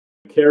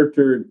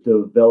Character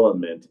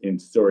development in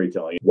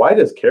storytelling. Why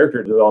does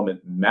character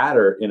development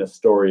matter in a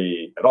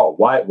story at all?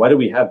 Why do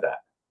we have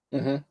that?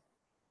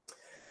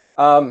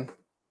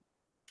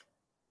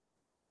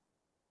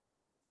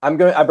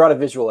 I brought a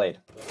visual aid.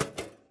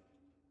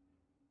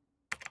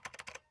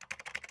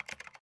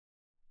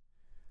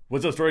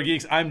 What's up, Story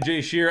Geeks? I'm Jay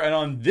Sherer, and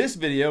on this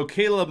video,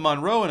 Caleb,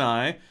 Monroe, and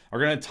I are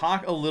going to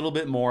talk a little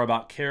bit more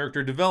about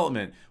character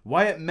development,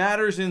 why it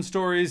matters in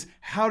stories,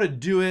 how to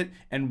do it,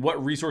 and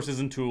what resources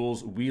and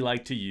tools we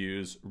like to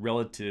use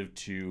relative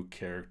to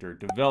character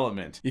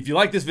development. If you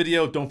like this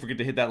video, don't forget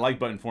to hit that like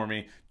button for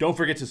me. Don't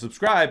forget to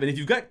subscribe, and if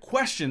you've got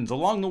questions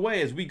along the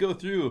way as we go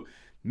through,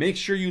 make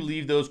sure you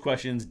leave those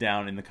questions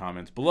down in the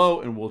comments below,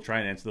 and we'll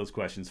try and answer those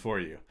questions for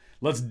you.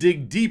 Let's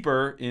dig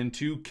deeper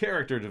into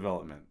character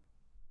development.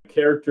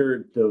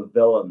 Character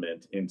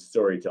development in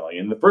storytelling.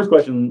 And the first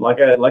question, like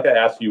I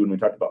asked you when we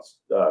talked about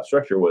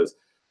structure, was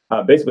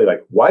basically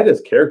like, why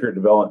does character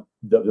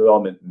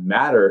development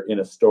matter in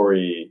a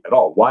story at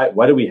all? Why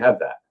do we have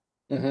that?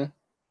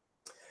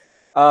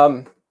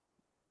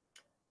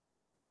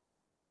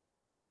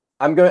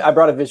 I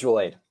brought a visual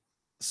aid.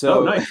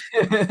 So nice.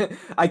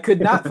 I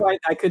could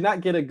not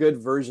get a good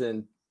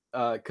version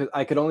because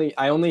I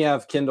only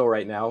have Kindle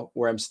right now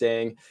where I'm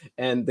staying,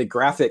 and the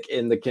graphic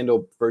in the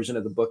Kindle version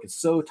of the book is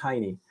so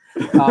tiny.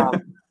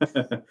 But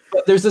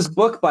there's this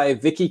book by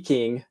Vicky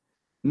King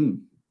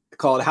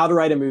called How to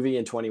Write a Movie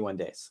in 21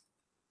 Days.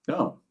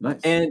 Oh, nice.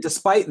 And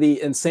despite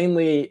the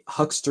insanely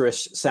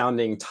hucksterish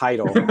sounding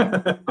title,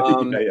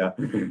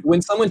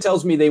 when someone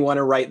tells me they want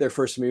to write their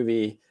first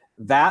movie,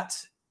 that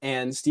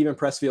and Steven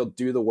Pressfield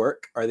Do the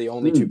Work are the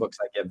only two books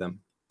I give them.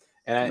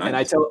 And,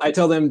 nice. and I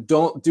tell them,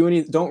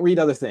 don't read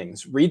other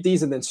things. Read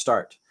these and then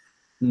start.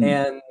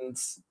 And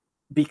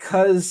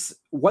because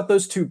what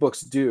those two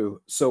books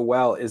do so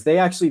well is they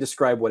actually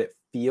describe what it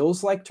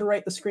feels like to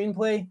write the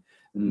screenplay,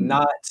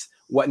 not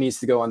what needs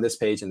to go on this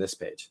page and this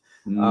page.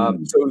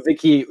 So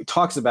Vicky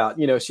talks about,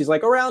 she's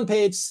like, around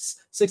page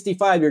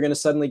 65, you're going to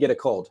suddenly get a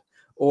cold.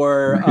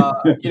 Or,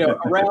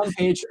 around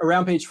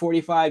page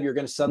 45, you're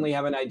going to suddenly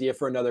have an idea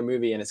for another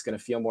movie, and it's going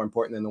to feel more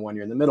important than the one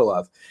you're in the middle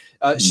of.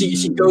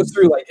 She goes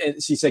through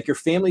and she's like, your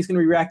family's going to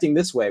be reacting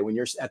this way when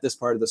you're at this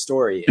part of the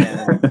story,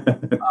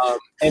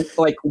 and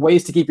like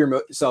ways to keep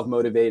yourself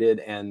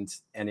motivated and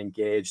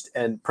engaged.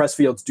 And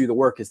Pressfield's Do the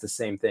Work is the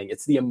same thing.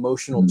 It's the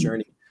emotional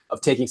journey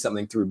of taking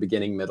something through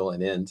beginning, middle,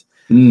 and end.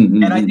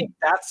 And I think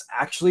that's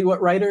actually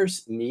what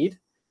writers need.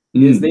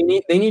 Is they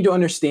need to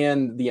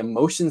understand the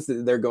emotions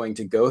that they're going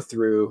to go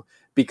through,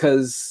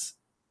 because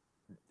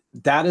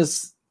that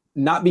is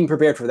not being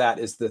prepared for. That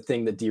is the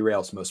thing that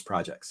derails most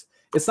projects.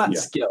 It's not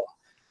skill,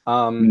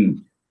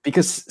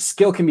 because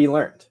skill can be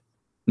learned.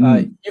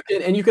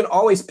 You can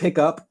always pick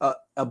up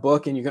a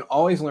book, and you can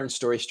always learn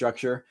story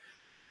structure,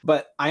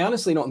 but I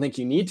honestly don't think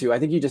you need to. I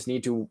think you just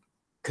need to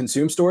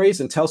consume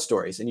stories and tell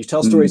stories, and you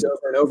tell stories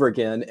over and over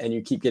again, and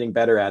you keep getting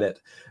better at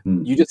it.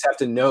 You just have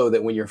to know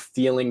that when you're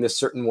feeling this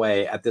certain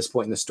way at this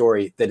point in the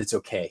story, that it's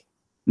okay.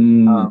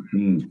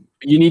 You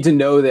need to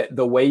know that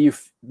the way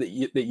that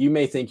you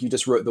may think you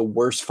just wrote the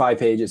worst 5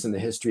 pages in the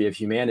history of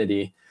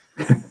humanity,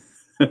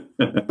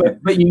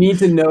 but you need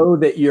to know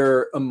that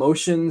your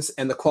emotions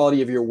and the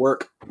quality of your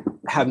work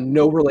have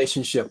no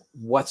relationship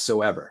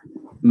whatsoever.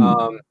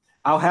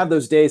 I'll have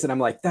those days and I'm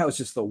like, that's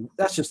just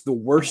the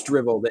worst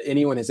drivel that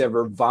anyone has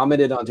ever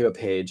vomited onto a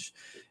page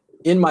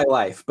in my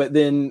life. But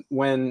then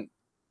when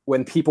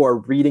people are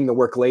reading the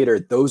work later,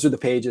 those are the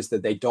pages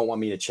that they don't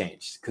want me to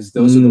change, because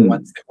those are the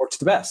ones that worked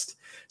the best.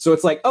 So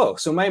it's like, oh,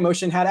 so my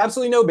emotion had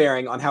absolutely no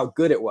bearing on how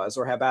good it was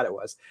or how bad it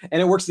was.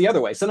 And it works the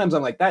other way. Sometimes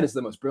I'm like, that is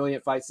the most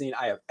brilliant fight scene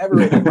I have ever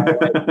written in my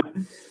life.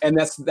 And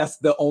that's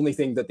the only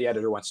thing that the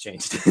editor wants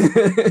changed.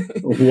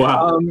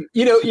 Wow.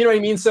 You know what I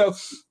mean? So,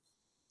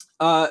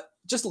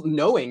 just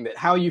knowing that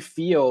how you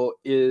feel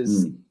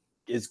is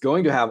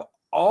going to have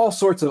all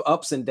sorts of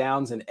ups and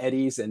downs and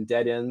eddies and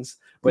dead ends,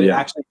 but it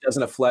actually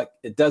doesn't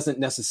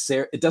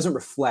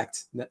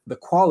reflect the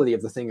quality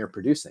of the thing you're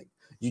producing.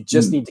 You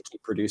just need to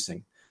keep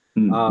producing.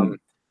 And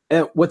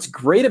what's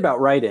great about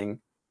writing,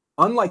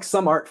 unlike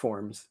some art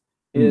forms,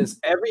 is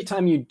every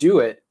time you do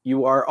it,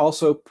 you are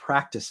also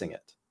practicing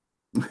it.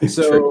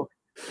 So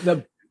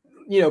the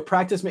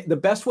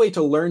best way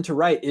to learn to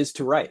write is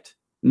to write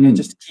and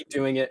just keep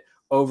doing it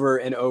over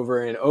and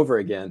over and over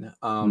again.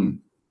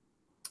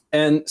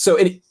 And so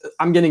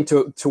I'm getting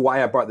to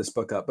why I brought this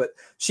book up, but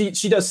she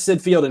does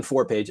Sid Field in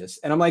 4 pages.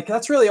 And I'm like,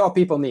 that's really all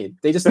people need.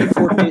 They just need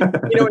 4 pages.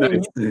 You know what I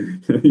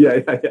mean?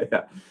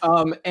 Yeah.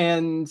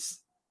 And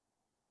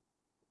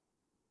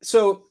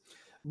so,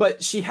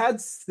 but she had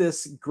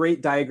this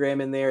great diagram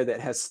in there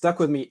that has stuck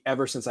with me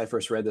ever since I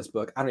first read this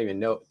book. I don't even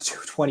know,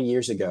 20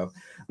 years ago.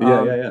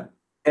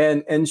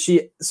 And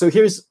so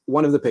here's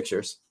one of the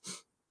pictures.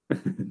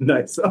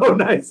 Nice. Oh,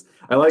 nice.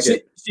 I like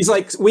it. She's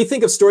like, we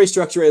think of story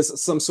structure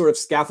as some sort of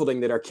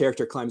scaffolding that our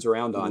character climbs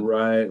around on.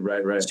 Right.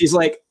 She's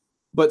like,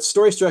 but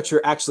story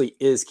structure actually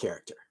is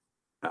character.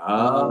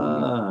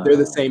 They're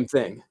the same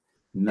thing.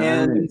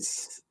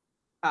 Nice.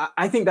 And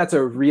I think that's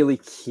a really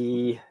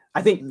key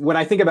I think when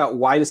I think about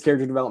why does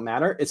character development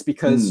matter, it's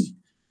because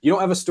you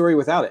don't have a story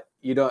without it.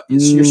 You don't.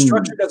 Your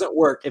structure doesn't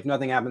work if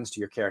nothing happens to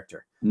your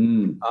character.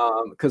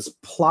 Because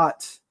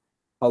plot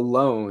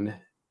alone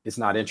is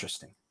not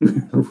interesting.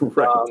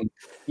 Right.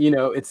 You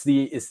know, it's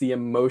the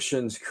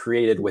emotions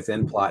created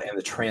within plot and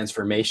the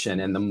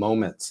transformation and the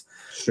moments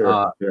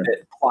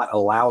that plot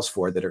allows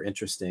for that are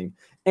interesting.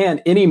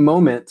 And any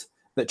moment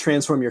that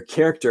transform your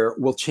character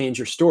will change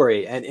your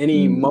story, and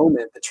any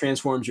moment that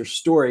transforms your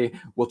story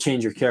will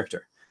change your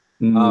character.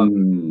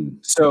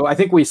 So I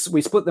think we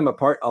split them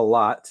apart a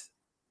lot,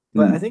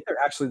 but I think they're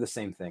actually the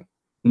same thing.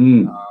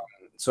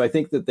 So I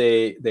think that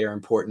they are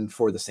important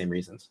for the same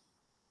reasons.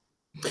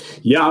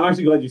 Yeah, I'm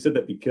actually glad you said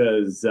that,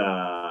 because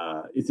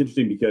it's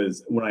interesting,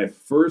 because when I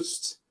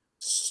first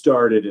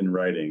started in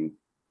writing,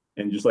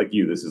 and just like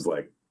you, this is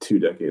like 2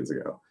 decades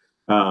ago,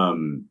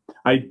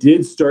 I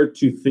did start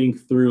to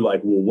think through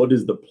like, well, what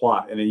is the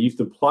plot? And I used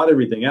to plot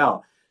everything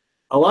out.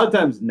 A lot of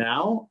times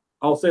now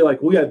I'll say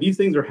like, well, yeah, these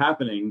things are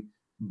happening,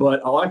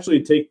 but I'll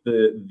actually take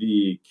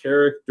the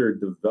character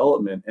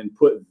development and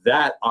put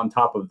that on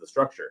top of the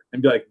structure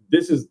and be like,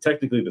 this is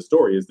technically the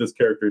story, is this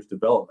character's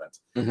development.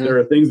 There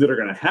are things that are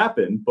going to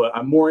happen, but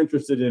I'm more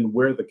interested in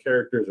where the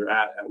characters are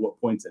at what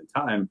points in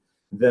time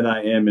than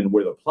I am in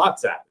where the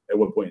plot's at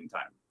what point in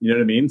time. You know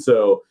what I mean?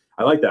 So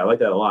I like that. I like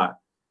that a lot.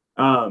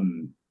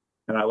 And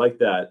I like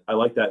that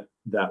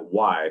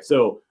why.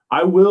 So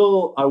I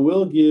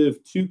will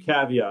give 2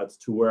 caveats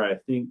to where I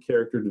think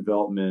character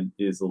development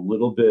is a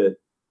little bit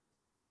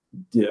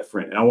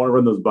different, and I want to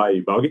run those by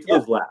you, but I'll get to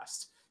those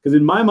last, because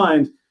in my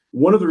mind,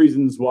 one of the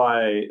reasons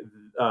why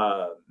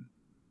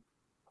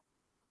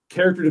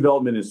character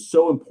development is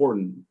so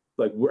important,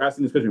 like we're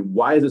asking this question,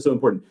 why is it so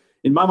important?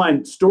 In my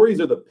mind,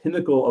 stories are the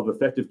pinnacle of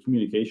effective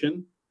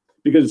communication,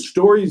 because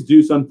stories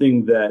do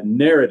something that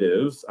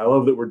narratives, I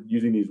love that we're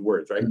using these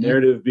words, right?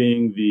 Narrative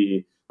being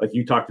the, like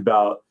you talked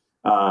about,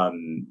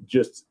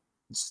 just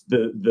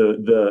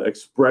the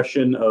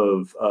expression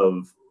of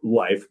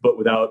life, but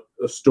without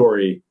a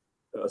story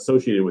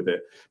associated with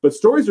it. But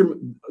stories are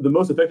the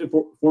most effective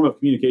form of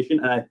communication,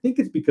 and I think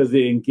it's because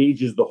it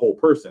engages the whole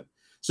person.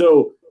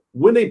 So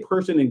when a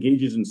person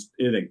engages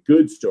in a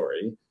good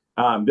story,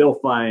 they'll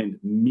find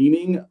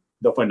meaning,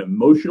 they'll find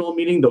emotional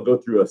meaning, they'll go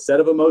through a set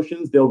of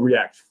emotions, they'll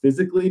react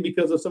physically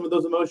because of some of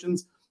those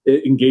emotions,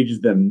 it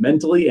engages them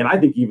mentally, and I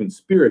think even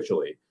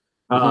spiritually.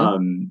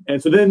 And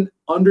so then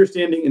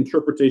understanding,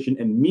 interpretation,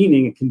 and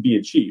meaning can be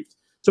achieved.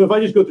 So if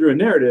I just go through a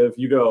narrative,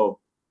 you go,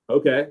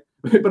 okay.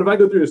 But if I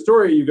go through a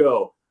story, you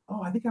go,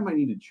 oh, I think I might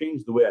need to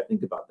change the way I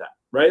think about that,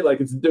 right? Like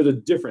there's a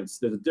difference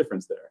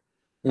there.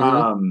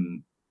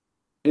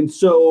 And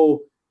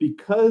so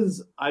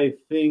because I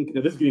think,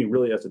 now this is getting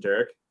really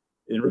esoteric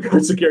in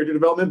regards to character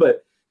development,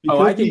 but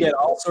I can get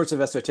all sorts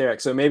of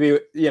esoteric. So maybe,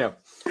 you know,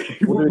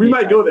 we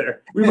might go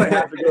there. We might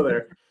have to go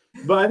there.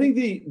 But I think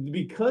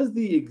because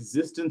the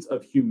existence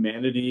of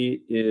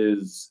humanity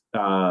is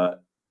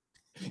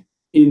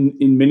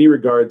in many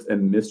regards a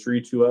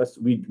mystery to us.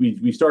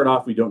 We start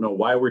off, we don't know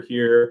why we're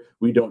here.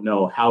 We don't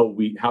know how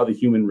the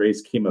human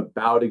race came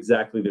about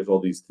exactly. There's all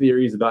these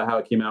theories about how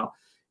it came out.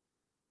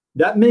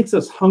 That makes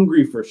us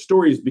hungry for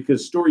stories,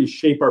 because stories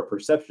shape our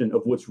perception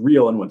of what's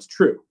real and what's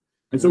true.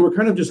 And so we're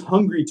kind of just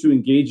hungry to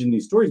engage in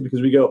these stories,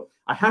 because we go,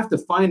 I have to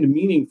find a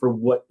meaning for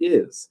what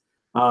is,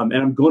 and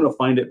I'm going to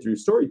find it through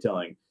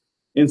storytelling.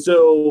 And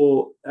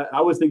so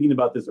I was thinking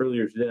about this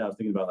earlier today. I was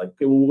thinking about like,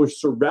 okay, well, we're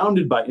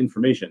surrounded by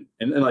information.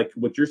 And like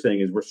what you're saying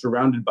is we're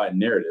surrounded by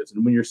narratives.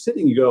 And when you're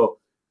sitting, you go,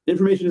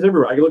 information is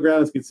everywhere. I can look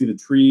around, I can see the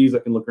trees. I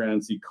can look around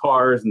and see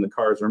cars, and the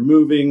cars are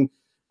moving.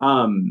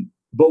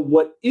 But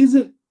what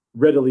isn't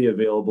readily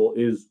available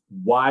is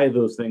why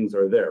those things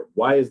are there.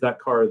 Why is that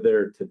car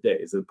there today?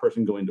 Is the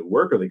person going to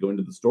work? Are they going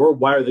to the store?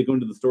 Why are they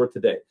going to the store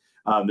today?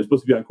 They're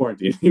supposed to be on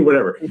quarantine,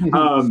 whatever.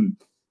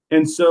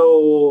 And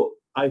so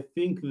I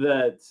think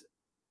that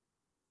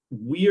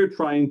we are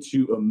trying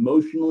to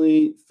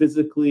emotionally,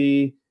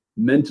 physically,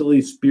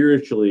 mentally,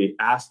 spiritually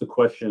ask the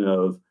question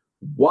of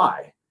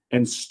why.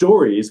 And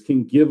stories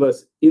can give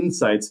us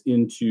insights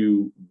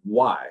into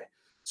why.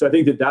 So I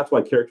think that that's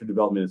why character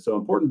development is so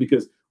important,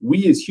 because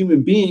we as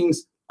human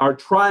beings are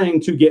trying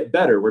to get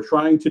better. We're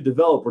trying to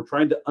develop. We're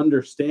trying to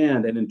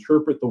understand and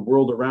interpret the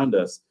world around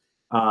us.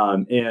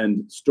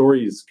 And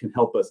stories can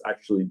help us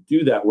actually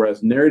do that,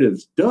 whereas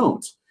narratives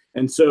don't.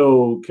 And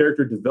so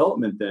character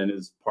development then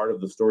is part of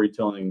the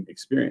storytelling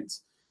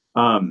experience.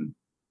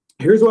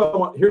 Here's where I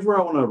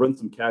want to run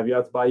some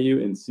caveats by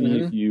you and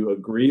see if you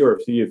agree, or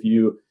see if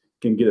you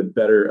can get a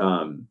better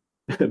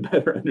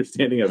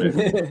understanding of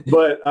it.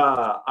 But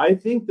I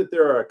think that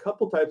there are a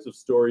couple types of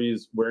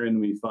stories wherein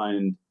we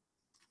find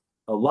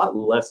a lot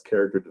less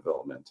character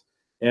development.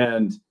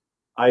 And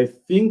I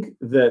think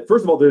that,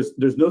 first of all, there's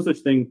no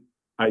such thing.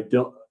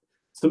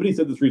 Somebody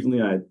said this recently,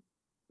 and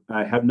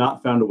I have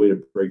not found a way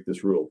to break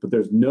this rule, but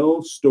there's no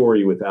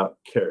story without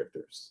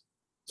characters.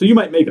 So you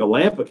might make a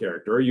lamp a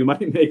character, or you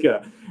might make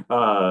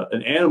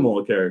an animal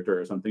a character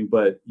or something,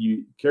 but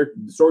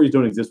stories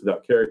don't exist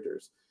without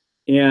characters.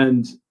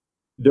 And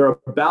they're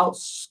about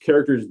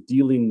characters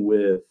dealing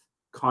with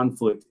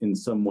conflict in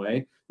some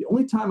way. The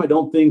only time I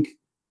don't think,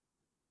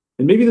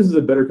 and maybe this is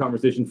a better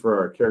conversation for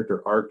our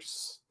character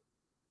arcs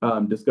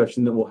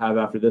discussion that we'll have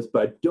after this,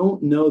 but I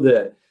don't know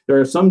that there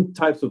are some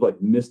types of like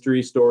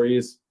mystery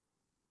stories.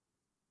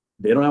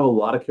 They don't have a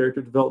lot of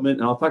character development,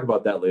 and I'll talk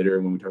about that later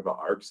when we talk about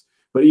arcs.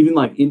 But even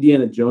like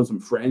Indiana Jones, some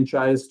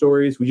franchise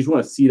stories, we just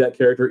want to see that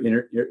character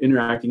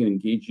interacting and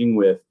engaging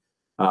with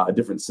a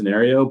different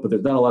scenario, but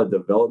there's not a lot of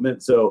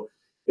development. So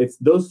it's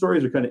those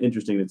stories are kind of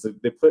interesting. It's like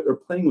they're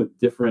playing with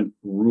different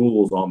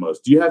rules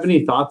almost. Do you have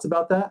any thoughts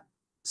about that?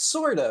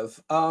 Sort of.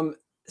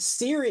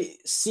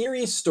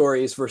 Series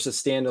stories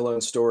versus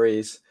standalone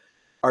stories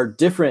are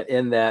different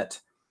in that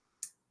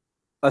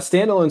a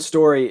standalone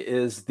story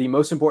is the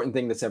most important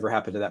thing that's ever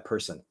happened to that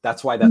person.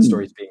 That's why that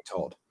story is being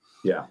told.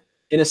 Yeah.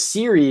 In a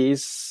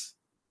series,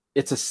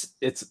 it's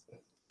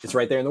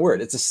right there in the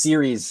word. It's a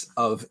series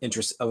of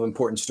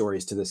important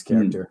stories to this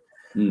character.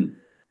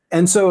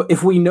 And so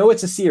if we know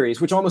it's a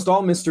series, which almost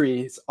all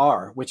mysteries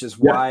are, which is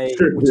why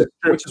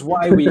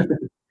we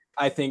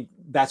I think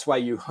that's why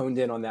you honed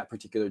in on that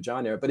particular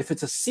genre. But if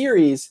it's a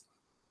series,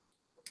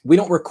 we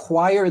don't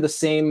require the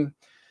same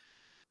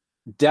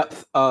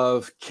depth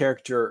of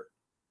character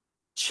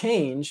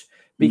change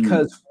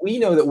because we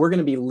know that we're going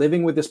to be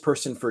living with this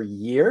person for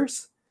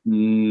years.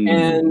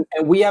 And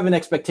we have an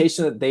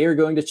expectation that they are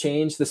going to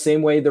change the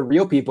same way the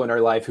real people in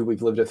our life who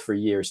we've lived with for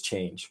years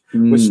change,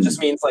 which just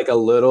means like a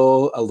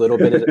little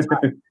bit at a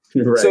time.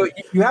 Right. So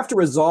you have to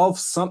resolve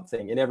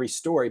something in every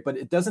story, but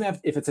it doesn't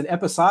have, if it's an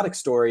episodic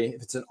story,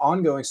 if it's an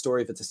ongoing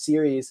story, if it's a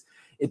series,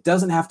 it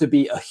doesn't have to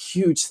be a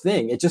huge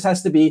thing. It just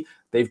has to be,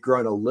 they've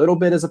grown a little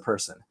bit as a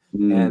person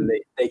and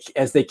they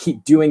as they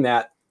keep doing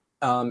that.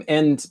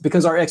 And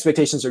because our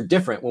expectations are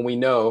different when we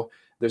know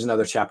there's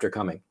another chapter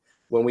coming,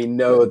 when we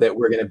know that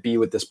we're going to be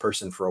with this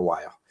person for a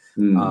while,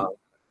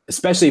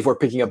 especially if we're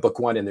picking up book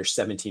one and there's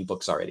 17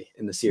 books already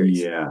in the series.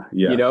 Yeah.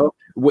 You know,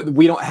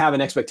 we don't have an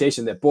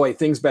expectation that, boy,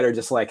 things better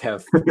just like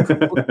have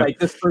like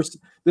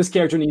this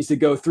character needs to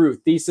go through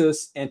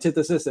thesis,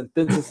 antithesis, and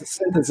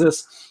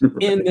synthesis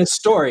in this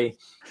story.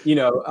 You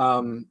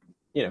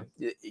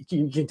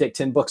can take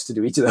 10 books to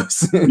do each of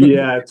those.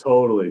 Yeah,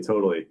 totally.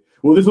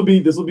 Well, this will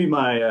be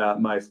my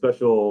my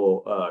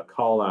special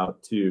call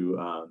out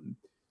to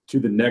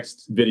the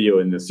next video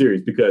in this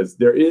series, because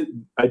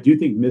I do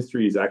think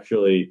mysteries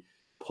actually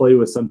play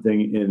with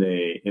something in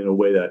a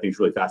way that I think is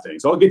really fascinating.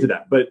 So I'll get to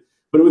that. But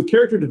with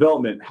character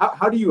development,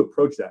 how do you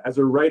approach that? As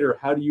a writer,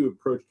 how do you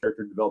approach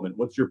character development?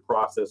 What's your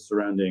process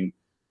surrounding,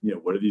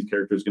 what are these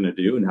characters going to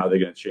do and how they're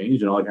going to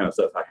change and all that kind of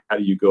stuff? How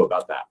do you go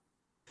about that?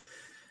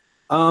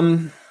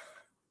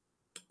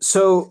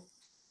 So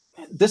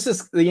this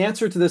is the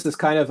answer to this is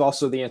kind of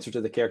also the answer to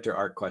the character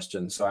arc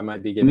question. So I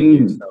might be giving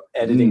you some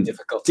editing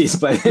difficulties,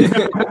 but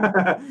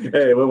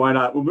hey, well, why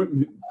not?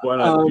 Why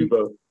not do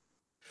both?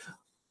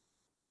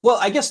 Well,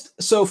 I guess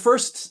so.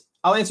 First,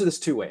 I'll answer this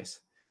two ways.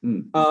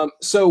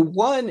 So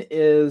one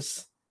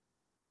is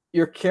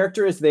your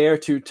character is there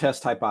to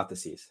test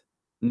hypotheses.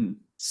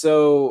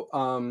 So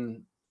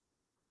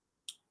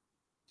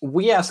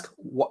we ask,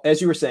 as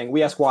you were saying,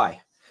 we ask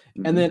why,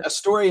 and then a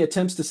story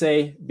attempts to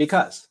say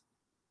because.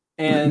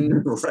 And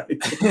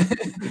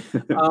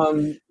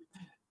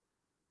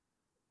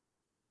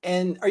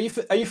and are you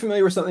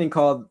familiar with something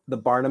called the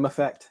Barnum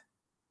effect?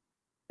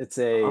 It's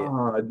a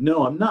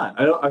no, I'm not.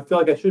 I feel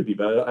like I should be,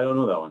 but I don't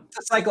know that one. It's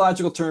a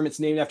psychological term.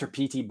 It's named after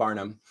P.T.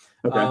 Barnum.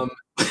 Okay.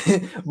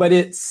 But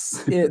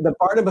the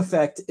Barnum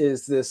effect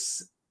is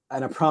this,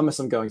 and I promise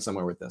I'm going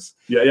somewhere with this.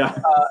 Yeah.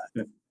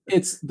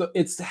 It's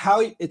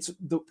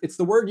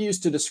the word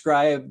used to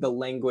describe the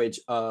language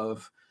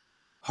of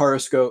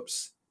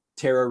horoscopes,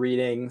 tarot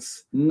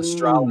readings,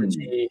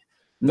 astrology,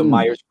 the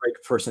Myers-Briggs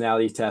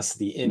personality test,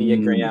 the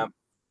Enneagram,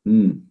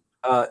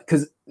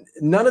 because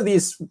none of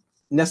these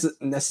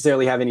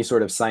necessarily have any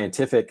sort of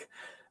scientific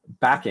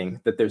backing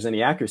that there's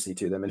any accuracy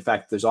to them. In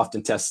fact, there's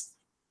often tests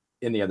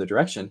in the other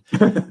direction,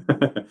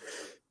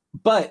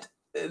 but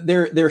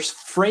they're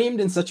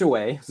framed in such a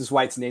way. This is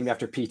why it's named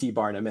after P.T.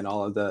 Barnum and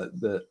all of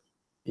the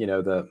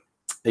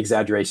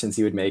exaggerations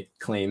he would make,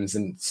 claims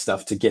and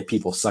stuff to get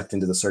people sucked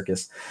into the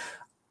circus.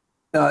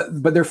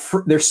 But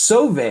they're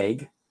so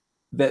vague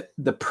that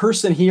the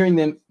person hearing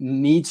them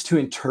needs to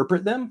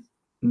interpret them.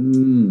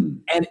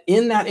 And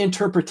in that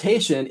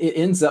interpretation, it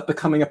ends up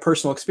becoming a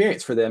personal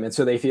experience for them. And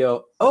so they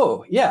feel,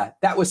 oh, yeah,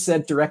 that was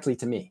said directly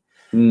to me.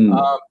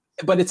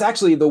 But it's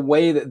actually the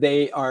way that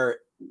they are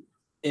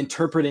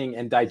interpreting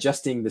and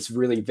digesting this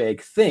really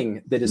vague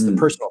thing that is the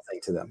personal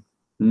thing to them.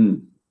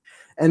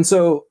 And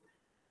so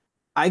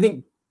I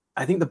think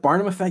the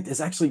Barnum effect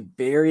is actually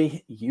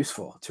very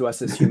useful to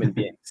us as human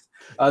beings.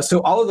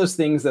 So all of those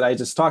things that I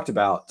just talked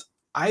about,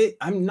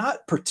 I'm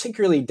not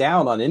particularly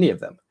down on any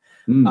of them.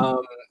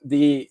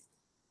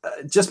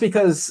 Just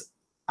because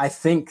I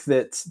think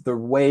that the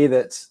way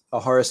that a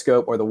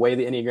horoscope or the way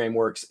the Enneagram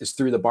works is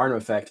through the Barnum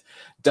effect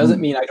doesn't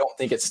mean I don't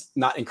think it's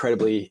not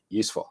incredibly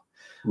useful.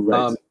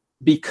 Right.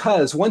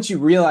 Because once you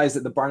realize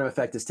that the Barnum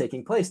effect is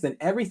taking place, then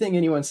everything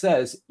anyone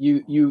says,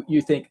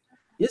 you think,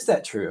 is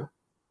that true?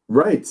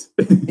 Right. Is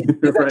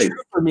that Right.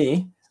 true for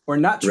me or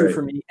not true Right.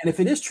 for me? And if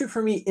it is true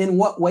for me, in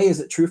what way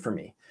is it true for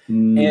me?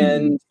 Mm.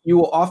 And you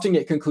will often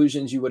get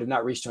conclusions you would have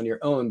not reached on your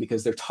own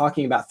because they're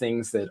talking about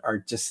things that are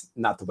just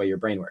not the way your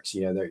brain works.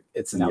 You know,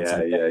 it's an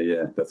outside thing.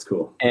 Yeah. That's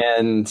cool.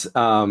 And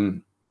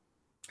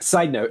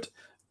side note,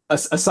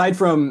 aside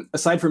from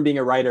being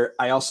a writer,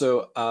 I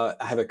also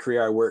have a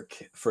career. I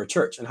work for a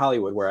church in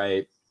Hollywood where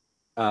I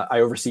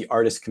oversee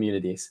artist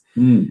communities.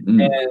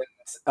 And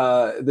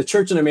the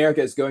church in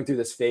America is going through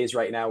this phase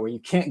right now where you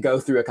can't go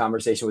through a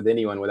conversation with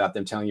anyone without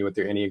them telling you what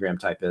their Enneagram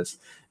type is.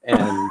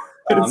 And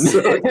it's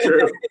so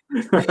true.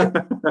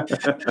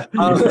 That's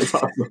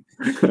awesome.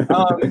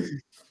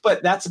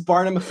 But that's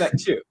Barnum effect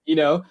too. You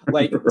know,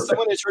 like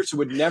someone in church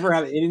would never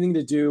have anything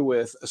to do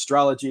with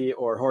astrology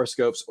or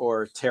horoscopes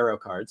or tarot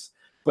cards.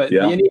 But the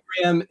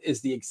Enneagram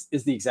is the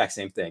exact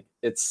same thing.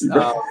 It's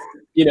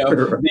you know,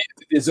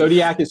 the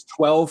zodiac is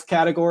 12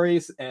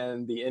 categories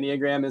and the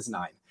Enneagram is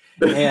 9.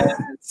 And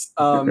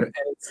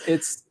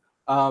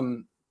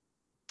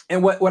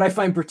and what I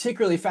find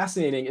particularly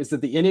fascinating is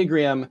that the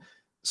Enneagram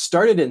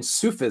started in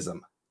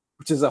Sufism,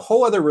 which is a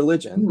whole other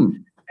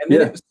religion, and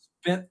then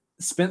it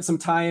spent some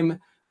time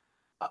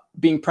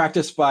being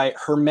practiced by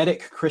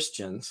Hermetic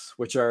Christians,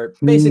 which are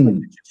basically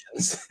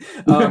magicians.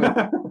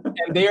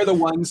 And they are the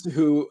ones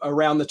who,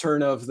 around the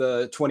turn of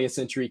the 20th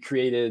century,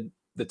 created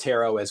the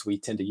tarot as we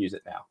tend to use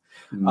it now.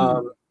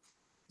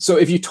 So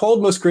if you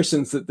told most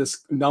Christians that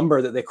this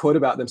number that they quote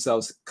about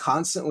themselves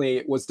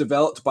constantly was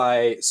developed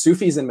by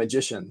Sufis and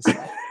magicians,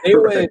 they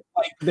would,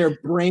 like, their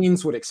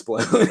brains would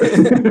explode.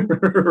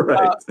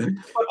 But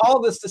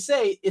all this to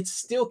say, it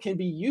still can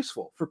be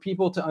useful for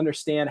people to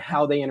understand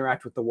how they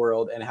interact with the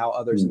world and how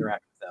others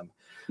interact with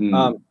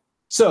them.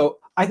 So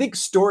I think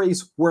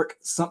stories work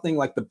something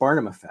like the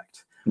Barnum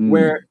effect,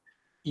 where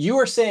you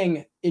are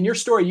saying, in your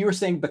story, you are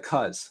saying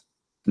because.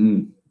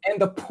 And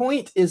the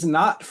point is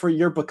not for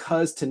your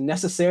because to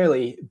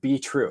necessarily be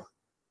true.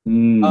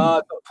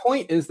 The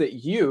point is that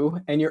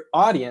you and your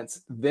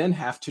audience then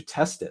have to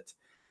test it.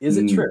 Is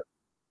it true?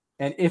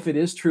 And if it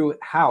is true,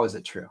 how is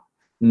it true?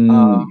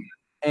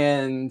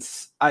 And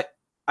I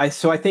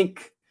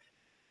think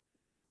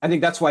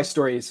that's why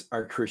stories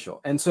are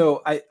crucial. And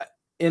so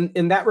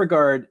in that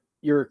regard,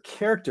 your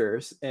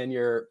characters and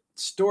your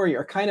story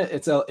are kind of,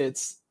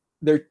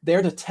 they're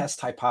there to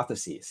test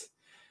hypotheses.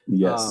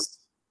 Yes.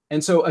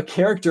 And so a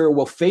character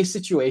will face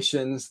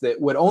situations that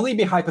would only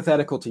be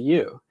hypothetical to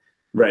you,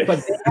 right?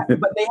 But they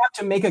have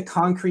to make a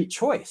concrete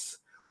choice.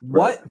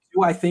 What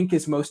do I think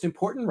is most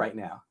important right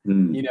now?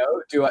 You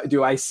know,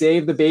 do I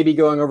save the baby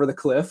going over the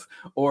cliff,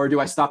 or do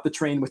I stop the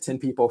train with 10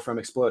 people from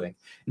exploding?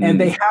 And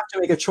they have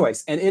to make a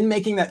choice. And in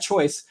making that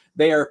choice,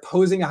 they are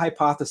posing a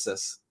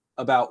hypothesis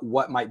about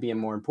what might be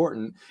more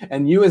important.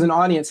 And you as an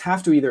audience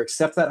have to either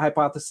accept that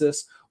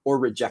hypothesis or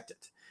reject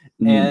it.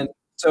 And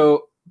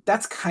so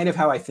that's kind of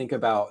how I think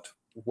about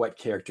what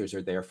characters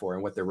are there for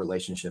and what their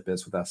relationship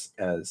is with us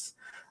as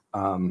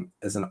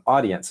an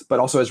audience, but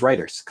also as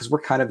writers, because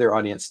we're kind of their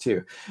audience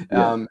too.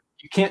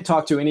 You can't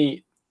talk to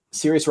any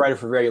serious writer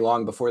for very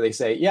long before they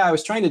say, yeah, I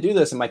was trying to do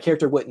this and my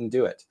character wouldn't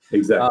do it.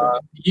 Exactly.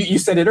 You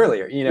said it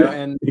earlier, you know,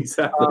 and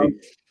exactly.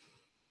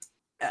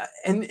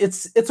 And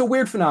it's a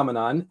weird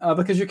phenomenon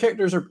because your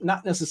characters are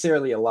not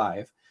necessarily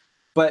alive,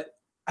 but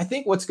I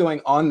think what's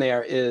going on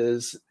there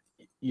is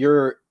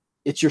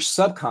it's your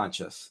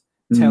subconscious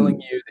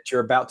telling you that you're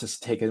about to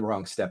take a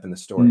wrong step in the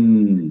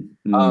story.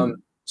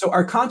 So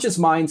our conscious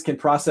minds can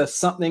process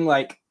something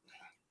like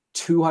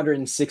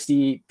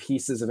 260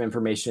 pieces of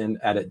information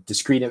at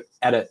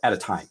a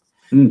time.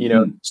 You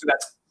know, so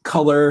that's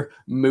color,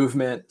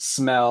 movement,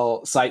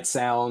 smell, sight,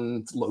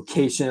 sound,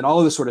 location, all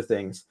of those sort of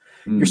things.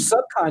 Your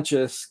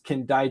subconscious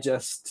can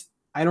digest,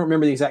 I don't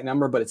remember the exact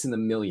number, but it's in the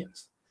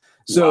millions.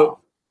 So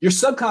your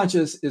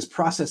subconscious is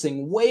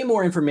processing way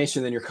more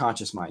information than your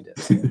conscious mind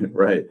is.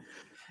 Right.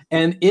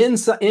 And in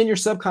your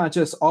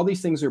subconscious, all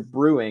these things are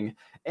brewing.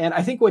 And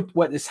I think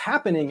what is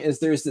happening is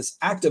there's this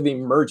act of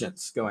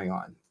emergence going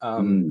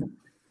on.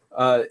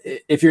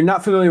 If you're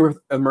not familiar with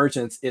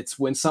emergence, it's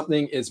when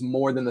something is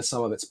more than the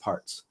sum of its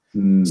parts.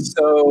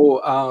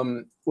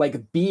 So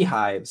like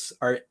beehives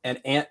and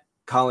ant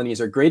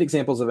colonies are great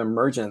examples of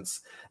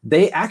emergence.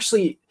 They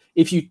actually,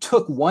 if you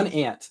took one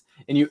ant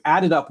and you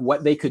added up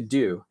what they could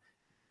do,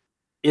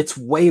 it's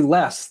way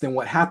less than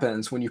what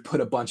happens when you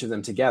put a bunch of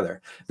them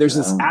together. There's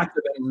this act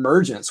of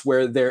emergence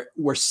where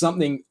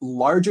something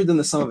larger than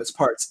the sum of its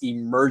parts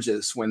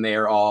emerges when they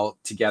are all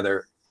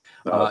together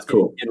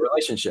in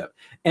relationship.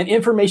 And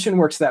information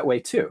works that way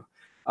too.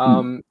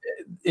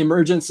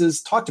 Emergence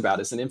is talked about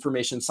as an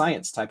information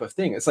science type of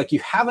thing. It's like you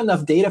have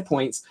enough data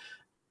points,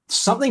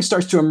 something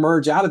starts to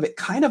emerge out of it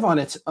kind of on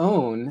its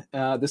own.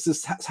 This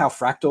is how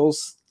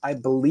fractals, I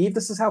believe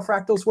this is how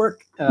fractals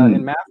work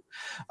in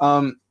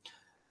math.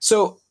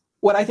 So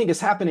what I think is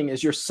happening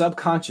is your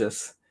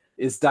subconscious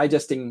is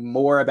digesting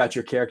more about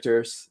your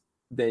characters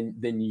than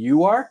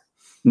you are.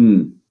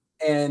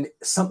 And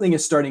something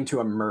is starting to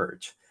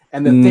emerge.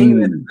 And the thing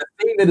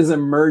that is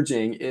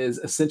emerging is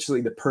essentially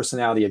the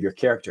personality of your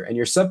character. And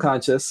your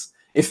subconscious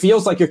It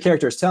feels like your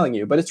character is telling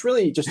you, but it's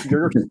really just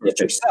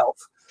it's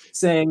yourself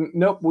saying,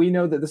 nope, we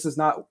know that this is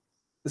not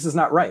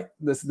right.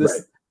 This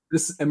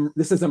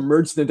has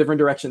emerged in a different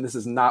direction. This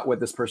is not what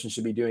this person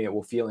should be doing. It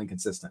will feel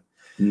inconsistent.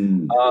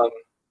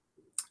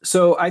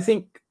 So I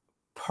think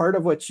part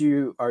of what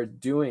you are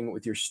doing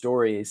with your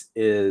stories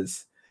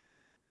is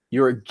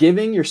you're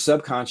giving your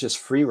subconscious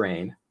free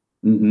rein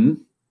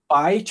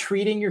by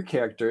treating your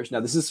characters.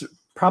 Now, this is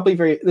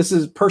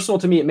personal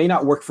to me. It may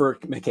not work for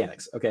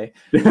mechanics. Okay.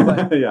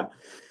 But,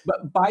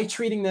 but by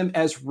treating them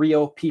as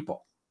real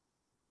people.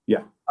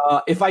 Yeah.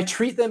 If I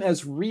treat them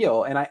as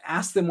real and I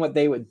ask them what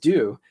they would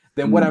do,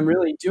 then what I'm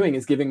really doing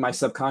is giving my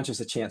subconscious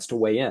a chance to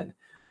weigh in.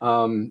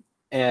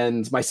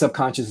 And my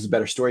subconscious is a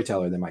better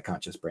storyteller than my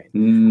conscious brain.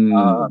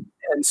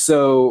 And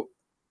so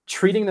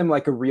treating them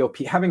like a real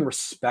having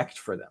respect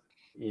for them,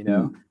 you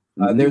know.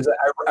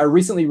 I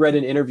recently read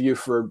an interview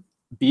for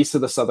Beasts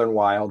of the Southern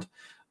Wild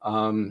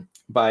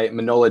by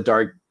Manola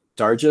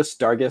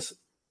Dargis.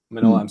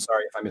 Manola, I'm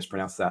sorry if I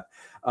mispronounced that.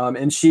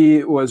 And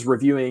she was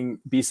reviewing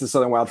Beasts of the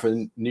Southern Wild for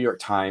the New York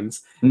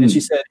Times. And she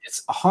said,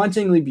 it's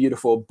hauntingly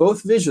beautiful,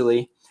 both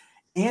visually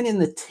and in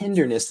the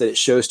tenderness that it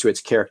shows to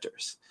its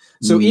characters.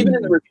 So even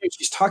in the review,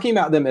 she's talking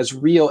about them as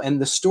real, and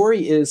the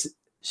story is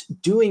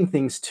doing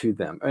things to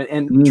them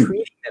and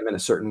treating them in a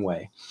certain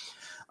way.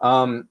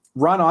 Ron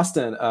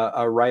Austin,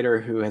 a writer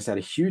who has had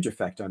a huge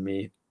effect on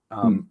me,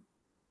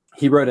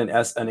 he wrote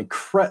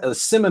a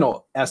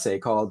seminal essay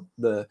called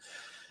The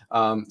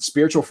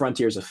Spiritual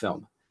Frontiers of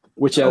Film,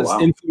 which has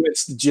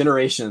influenced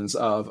generations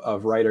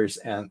of writers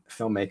and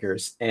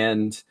filmmakers.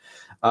 And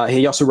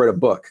he also wrote a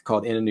book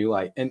called In a New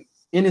Light. And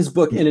in his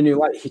book, In a New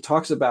Light, he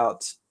talks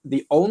about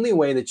the only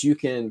way that you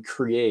can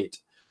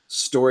create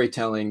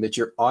storytelling that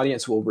your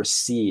audience will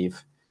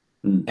receive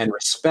and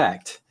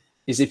respect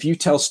is if you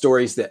tell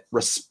stories that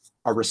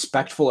are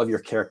respectful of your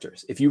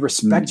characters. If you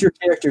respect your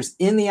characters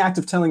in the act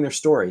of telling their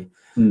story.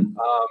 And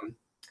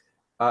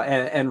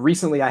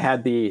recently I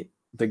had the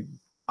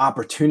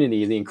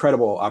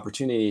incredible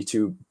opportunity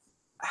to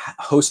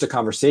host a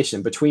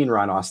conversation between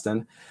Ron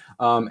Austin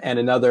and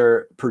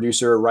another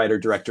producer, writer,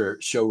 director,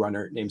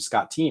 showrunner named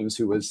Scott Teems,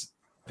 who was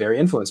very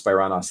influenced by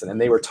Ron Austin. And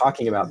they were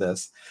talking about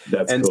this.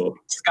 That's cool.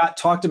 Scott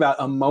talked about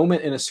a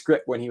moment in a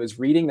script when he was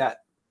reading that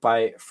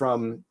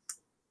from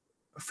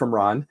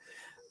Ron.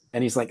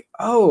 And he's like,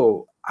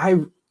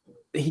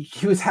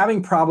 he was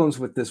having problems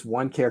with this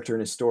one character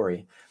in his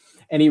story.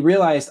 And he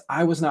realized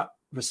I was not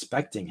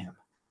respecting him.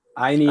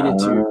 I needed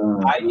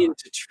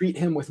to treat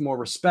him with more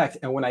respect.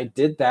 And when I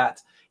did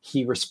that,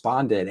 he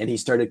responded and he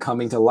started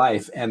coming to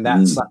life. And that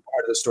part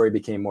of the story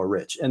became more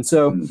rich. And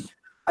so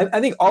I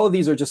think all of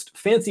these are just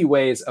fancy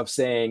ways of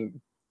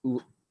saying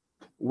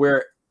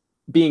we're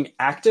being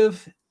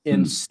active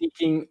in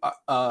seeking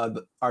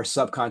our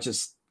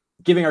subconscious,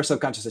 giving our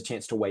subconscious a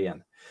chance to weigh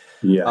in.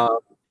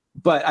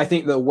 But I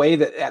think the way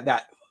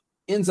that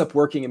ends up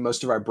working in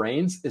most of our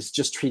brains is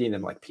just treating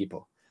them like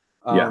people.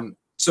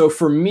 So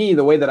for me,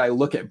 the way that I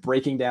look at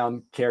breaking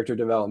down character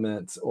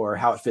development or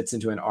how it fits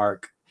into an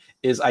arc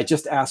is I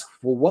just ask,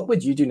 well, what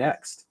would you do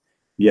next?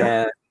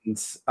 They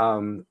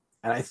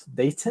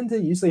tend to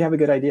usually have a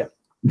good idea.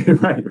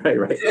 Right.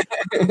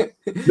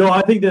 No,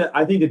 I think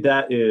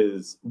that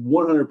is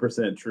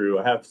 100% true.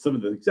 I have some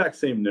of the exact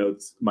same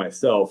notes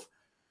myself.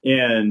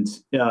 And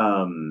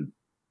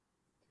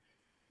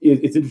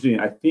it's interesting.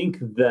 I think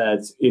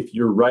that if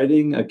you're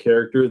writing a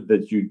character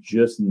that you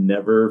just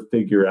never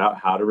figure out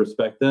how to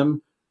respect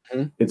them,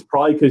 it's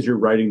probably because you're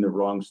writing the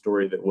wrong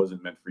story that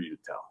wasn't meant for you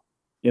to tell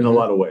in a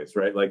lot of ways,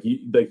 right? Like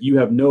you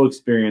have no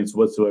experience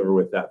whatsoever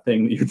with that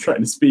thing that you're trying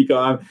to speak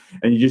on,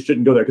 and you just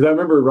shouldn't go there. Because I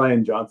remember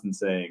Ryan Johnson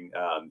saying,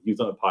 he was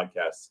on a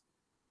podcast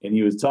and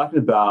he was talking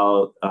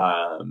about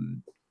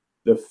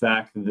the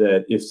fact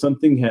that if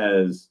something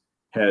has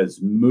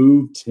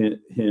moved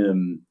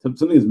him,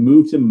 something has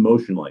moved him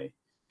emotionally,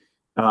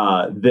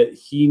 that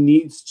he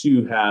needs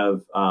to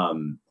have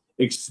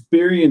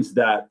experienced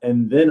that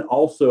and then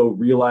also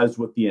realized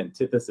what the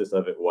antithesis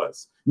of it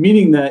was.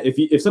 Meaning that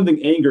if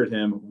something angered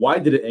him, why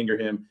did it anger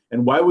him?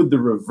 And why would the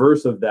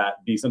reverse of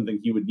that be something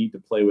he would need to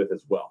play with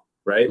as well?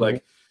 Right.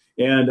 Like,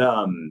 and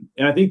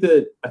I think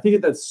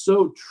that's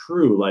so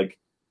true. Like,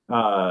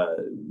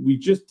 we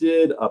just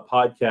did a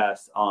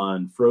podcast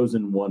on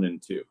Frozen 1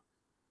 and 2.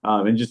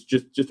 And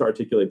just to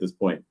articulate this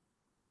point,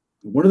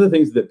 one of the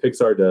things that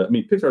Pixar does,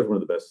 Pixar is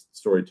one of the best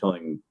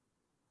storytelling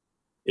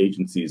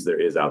agencies there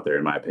is out there,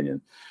 in my opinion.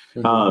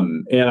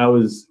 And I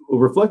was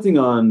reflecting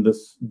on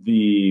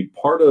the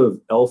part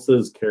of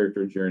Elsa's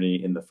character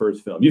journey in the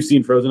first film. You've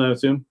seen Frozen, I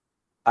assume?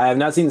 I have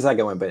not seen the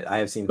second one, but I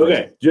have seen Frozen.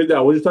 Okay,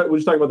 we'll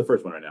just talk about the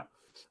first one right now.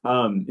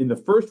 In the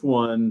first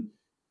one,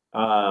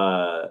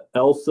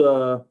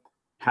 Elsa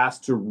has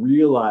to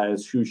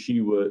realize who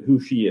she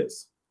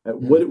is.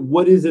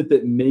 What is it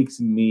that makes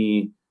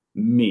me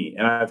me?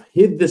 And I've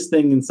hid this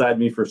thing inside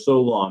me for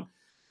so long.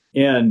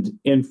 And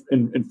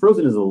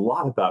Frozen is a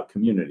lot about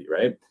community,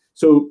 right?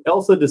 So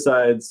Elsa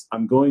decides,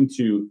 I'm going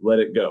to let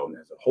it go. And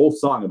there's a whole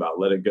song about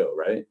let it go,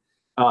 right?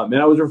 And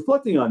I was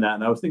reflecting on that,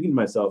 and I was thinking to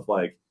myself,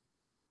 like,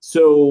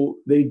 So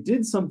they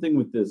did something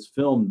with this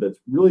film that's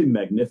really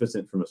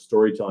magnificent from a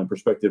storytelling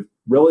perspective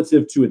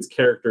relative to its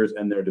characters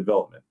and their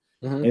development.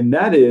 Mm-hmm. And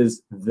that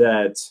is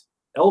that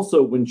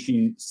Elsa, when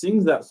she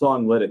sings that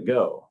song, Let It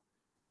Go,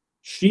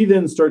 she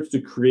then starts to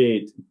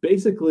create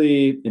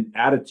basically an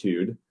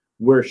attitude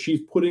where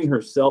she's putting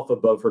herself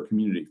above her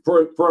community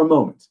for a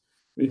moment.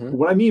 Mm-hmm.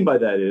 What I mean by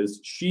that is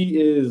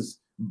she is,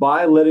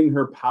 by letting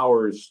her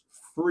powers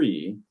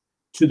free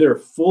to their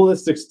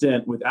fullest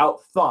extent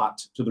without thought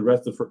to the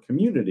rest of her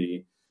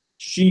community,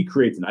 she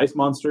creates an ice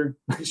monster.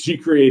 She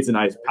creates an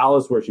ice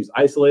palace where she's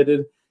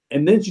isolated.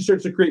 And then she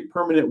starts to create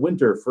permanent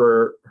winter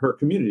for her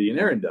community in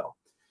Arendelle.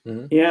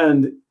 Mm-hmm.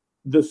 And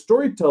the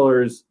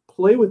storytellers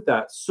play with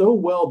that so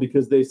well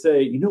because they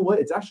say, you know what,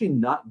 it's actually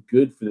not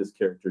good for this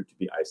character to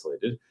be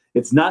isolated.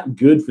 It's not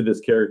good for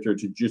this character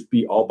to just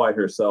be all by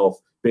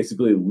herself,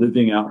 basically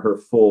living out her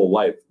full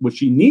life. What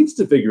she needs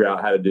to figure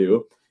out how to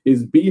do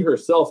is be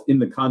herself in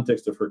the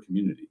context of her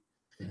community.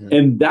 Mm-hmm.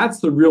 And that's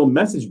the real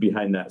message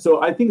behind that.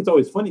 So I think it's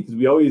always funny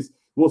because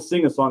we'll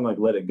sing a song like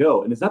Let It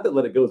Go. And it's not that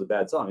Let It Go is a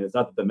bad song. It's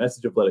not that the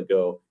message of Let It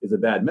Go is a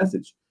bad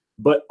message.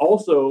 But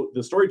also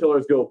the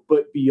storytellers go,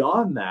 but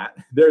beyond that,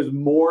 there's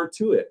more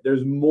to it.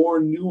 There's more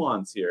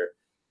nuance here.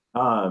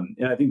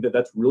 And I think that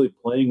that's really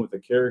playing with the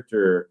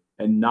character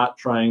and not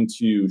trying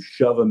to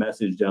shove a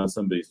message down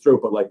somebody's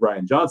throat. But like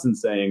Ryan Johnson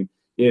saying,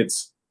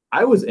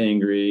 I was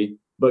angry,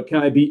 but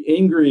can I be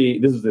angry?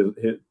 This is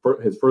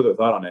his further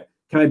thought on it.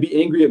 Can I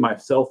be angry at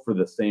myself for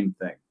the same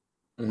thing?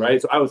 Mm-hmm.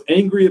 Right? So I was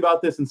angry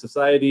about this in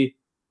society,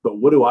 but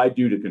what do I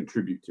do to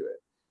contribute to it?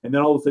 And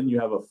then all of a sudden you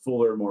have a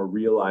fuller, more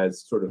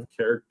realized sort of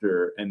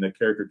character, and the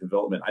character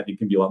development, I think,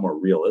 can be a lot more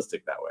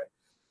realistic that way.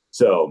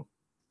 So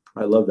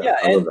I love that. Yeah,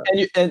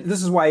 and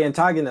this is why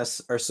antagonists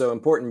are so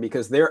important,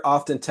 because they're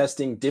often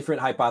testing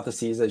different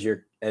hypotheses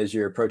as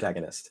your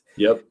protagonist.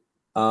 Yep.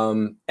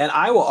 And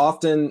I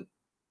often,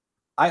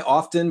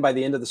 by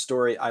the end of the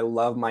story, I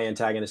love my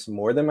antagonist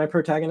more than my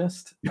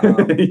protagonist.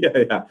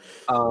 Yeah.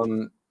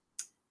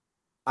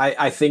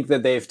 I think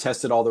that they've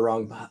tested all the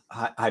wrong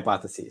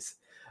hypotheses.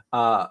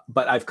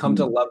 But I've come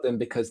to love them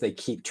because they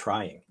keep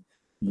trying.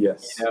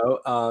 Yes.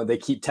 They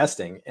keep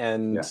testing.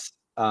 And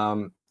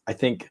I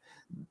think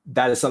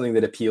that is something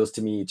that appeals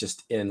to me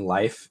just in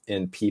life,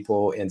 in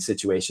people, in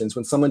situations.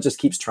 When someone just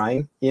keeps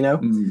trying,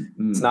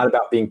 it's not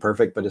about being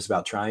perfect, but it's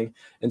about trying.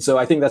 And so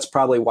I think that's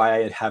probably why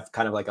I have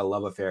kind of like a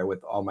love affair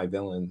with all my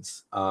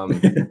villains. I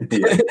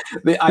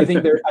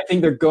think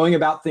they're going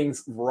about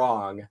things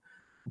wrong,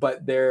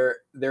 but they're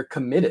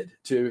committed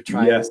to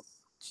trying. Yes.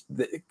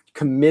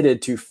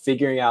 Committed to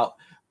figuring out,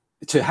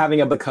 to having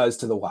a because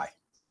to the why.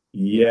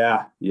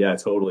 Yeah,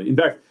 totally. In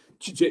fact,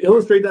 to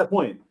illustrate that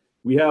point,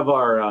 we have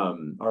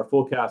our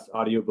full cast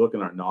audiobook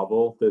and our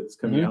novel that's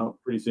coming out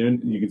pretty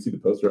soon. You can see the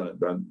poster on it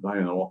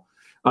behind the wall.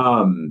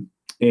 And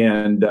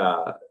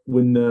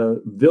when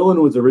the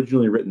villain was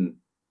originally written,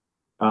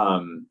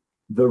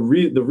 the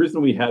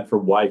reason we had for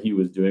why he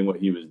was doing what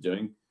he was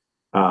doing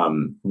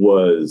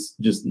was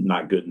just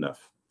not good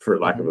enough, for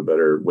lack of a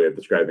better way of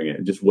describing it.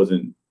 It just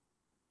wasn't.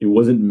 It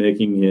wasn't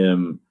making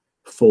him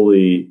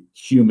fully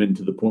human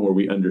to the point where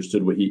we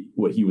understood what he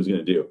was going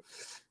to do.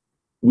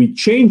 We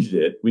changed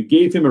it. We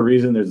gave him a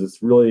reason. There's a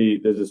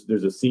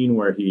scene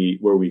where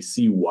we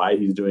see why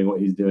he's doing what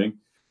he's doing.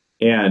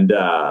 And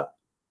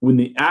when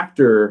the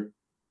actor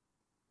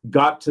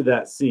got to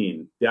that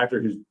scene, the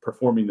actor who's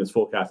performing this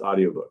full cast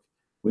audiobook,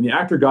 when the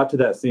actor got to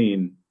that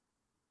scene,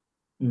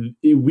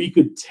 we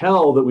could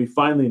tell that we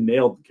finally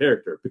nailed the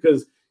character,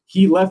 because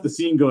he left the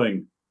scene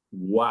going,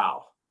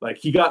 wow. Like,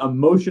 he got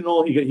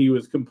emotional. He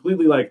was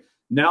completely like,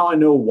 now I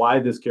know why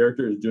this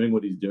character is doing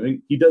what he's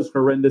doing. He does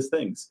horrendous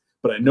things,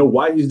 but I know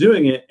why he's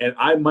doing it, and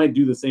I might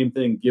do the same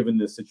thing given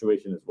this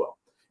situation as well.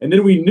 And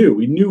then we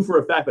knew for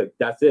a fact, like,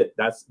 that's it.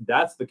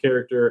 That's the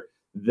character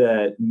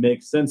that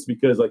makes sense,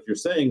 because, like you're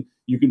saying,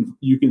 you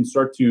can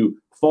start to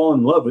fall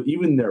in love with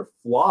even their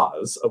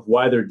flaws of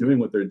why they're doing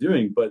what they're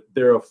doing, but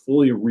they're a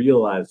fully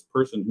realized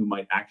person who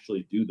might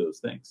actually do those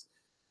things.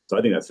 So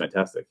I think that's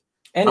fantastic.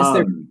 And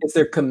it's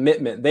their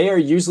commitment. They are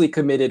usually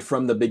committed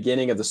from the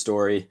beginning of the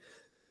story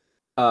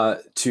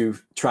to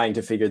trying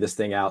to figure this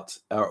thing out,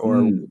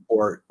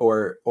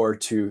 or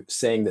to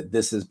saying that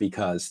this is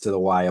because to the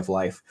why of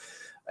life.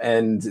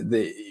 And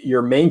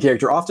your main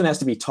character often has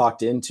to be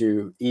talked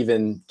into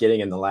even getting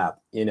in the lab.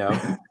 There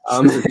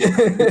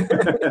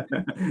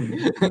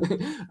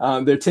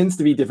tends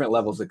to be different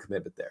levels of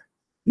commitment there.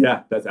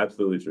 Yeah, that's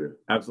absolutely true.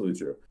 Absolutely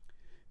true.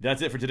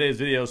 That's it for today's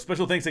video.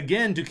 Special thanks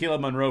again to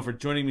Caleb Monroe for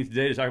joining me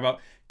today to talk about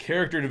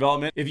character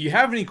development. If you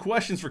have any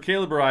questions for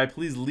Caleb or I,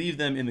 please leave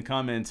them in the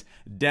comments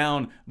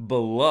down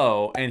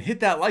below, and hit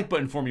that like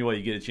button for me while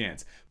you get a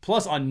chance.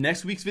 Plus, on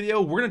next week's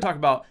video, we're going to talk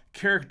about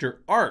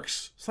character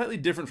arcs, slightly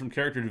different from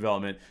character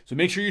development. So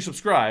make sure you're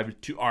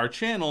subscribed to our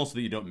channel so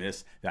that you don't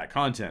miss that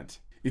content.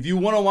 If you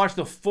want to watch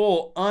the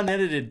full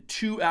unedited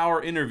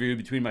 2-hour interview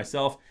between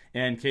myself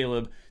and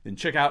Caleb, then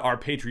check out our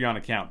Patreon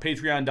account,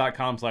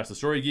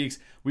 patreon.com/thestorygeeks.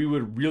 We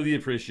would really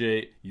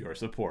appreciate your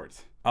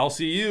support. I'll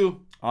see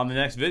you on the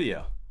next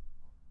video.